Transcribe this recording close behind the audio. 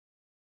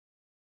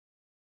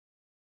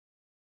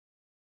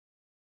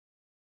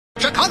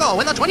Chicago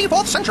in the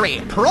 24th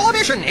century.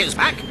 Prohibition is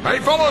back. Hey,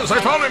 fellas,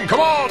 I found him. Come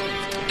on.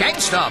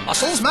 Gangsta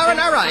Muscles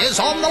Marinara is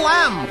on the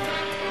lam.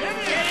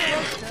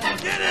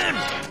 Get him!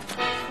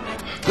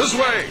 This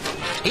way.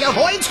 He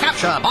avoids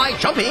capture by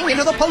jumping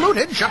into the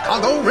polluted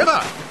Chicago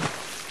River.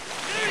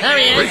 There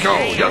he is. Rico,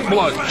 young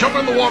blood, jump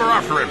in the water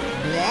after him.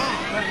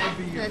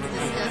 That's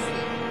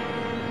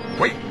disgusting.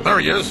 Wait, there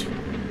he is.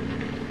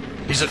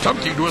 He's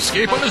attempting to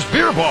escape on his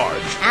beer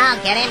barge.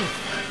 I'll get him.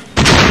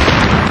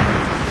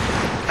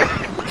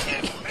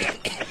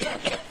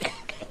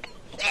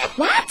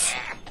 What?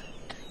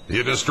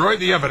 You destroyed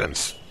the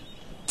evidence.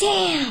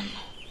 Damn.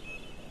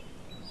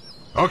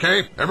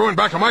 Okay, everyone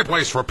back to my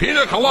place for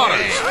pina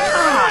coladas.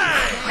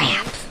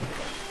 Crap.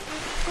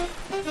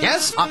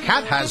 Yes, a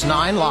cat has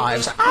 9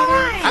 lives. All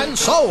right. And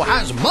so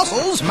has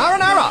Muscles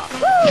Marinara.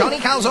 Johnny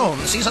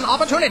Calzone sees an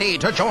opportunity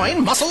to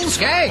join Muscles'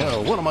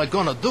 gang. What am I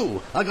gonna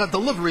do? I got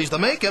deliveries to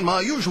make and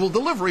my usual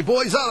delivery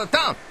boy's out of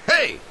town.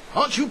 Hey,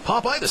 aren't you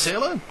Popeye the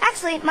sailor?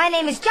 Actually, my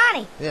name is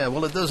Johnny. Yeah,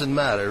 well, it doesn't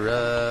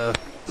matter.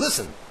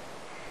 Listen,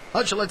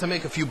 how'd you like to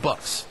make a few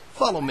bucks?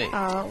 Follow me.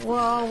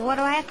 Well, what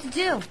do I have to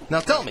do? Now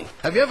tell me,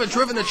 have you ever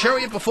driven a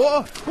chariot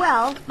before?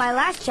 Well, my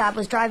last job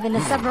was driving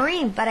a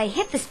submarine, but I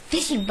hit this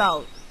fishing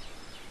boat.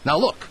 Now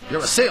look,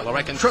 you're a sailor,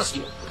 I can trust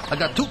you. I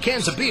got 2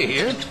 cans of beer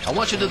here. I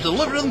want you to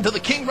deliver them to the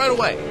king right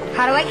away.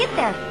 How do I get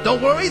there?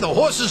 Don't worry, the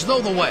horses know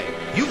the way.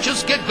 You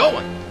just get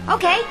going.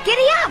 Okay,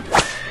 giddy up.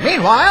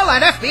 Meanwhile,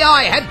 at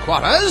FBI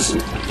headquarters...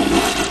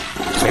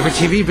 Favorite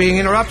TV being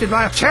interrupted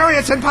by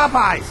chariots and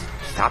Popeyes.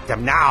 Stop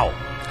them now.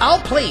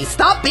 Oh, please,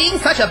 stop being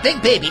such a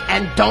big baby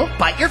and don't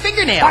bite your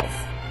fingernails. What?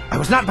 I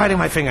was not biting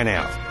my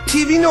fingernails.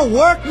 TV no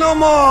work no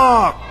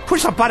more.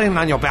 Push a button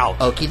on your belt.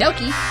 Okie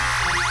dokie.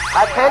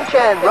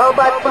 Attention,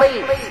 robot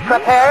police.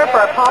 Prepare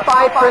for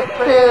Popeye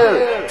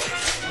pursuit.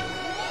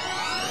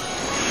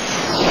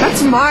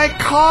 That's my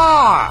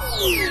car.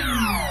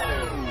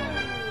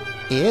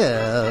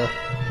 Ew.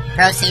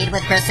 Proceed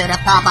with pursuit of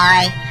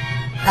Popeye.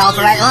 Hurl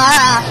right.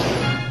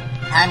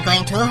 I'm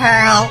going to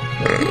hurl.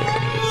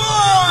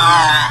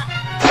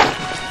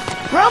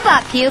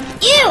 Robot puke.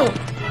 Ew!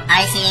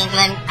 I see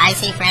England. I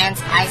see France.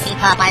 I see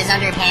Popeye's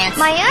underpants.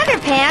 My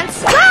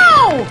underpants?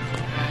 Go!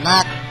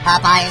 Look,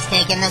 Popeye has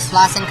taken this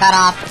floss and cut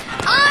off.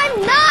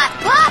 I'm not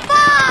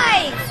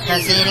Popeye!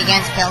 Proceed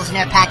against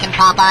Pilsner Pack and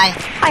Popeye.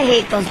 I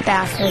hate those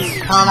bastards.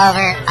 Pull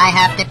over. I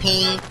have to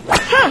pee.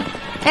 Huh.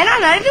 And I'm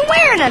not even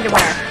wearing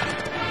underwear.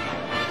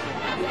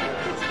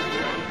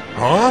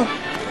 Huh?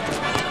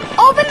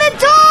 Open the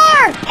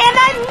door! And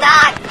I'm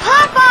not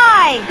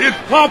Popeye! It's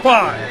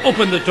Popeye!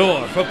 Open the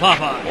door for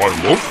Popeye. I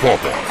love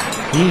Popeye.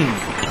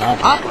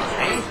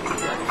 Popeye?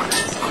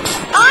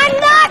 I'm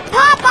not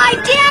Popeye,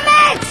 damn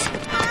it!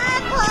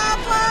 I'm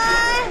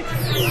Popeye!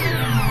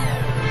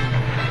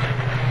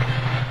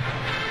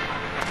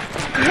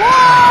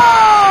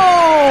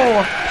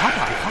 Whoa!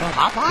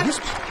 Popeye?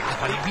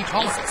 What do you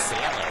call a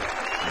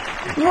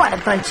sailor? What a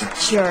bunch of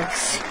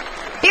jerks.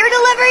 Beer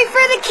delivery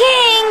for the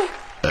king!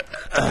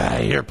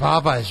 Your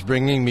Popeye's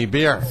bringing me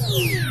beer.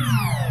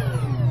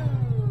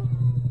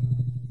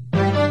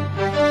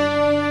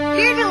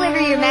 Beer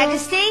delivery, your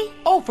majesty.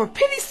 Oh, for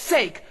pity's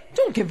sake!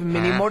 Don't give him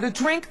any more to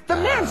drink. The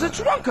man's a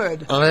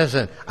drunkard.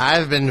 Listen,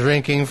 I've been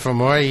drinking for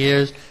more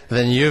years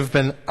than you've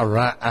been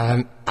around,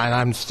 and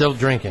I'm still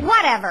drinking.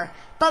 Whatever.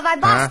 But my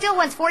boss still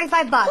wants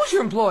 $45. Who's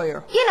your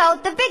employer? You know,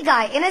 the big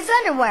guy in his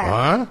underwear.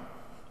 Huh?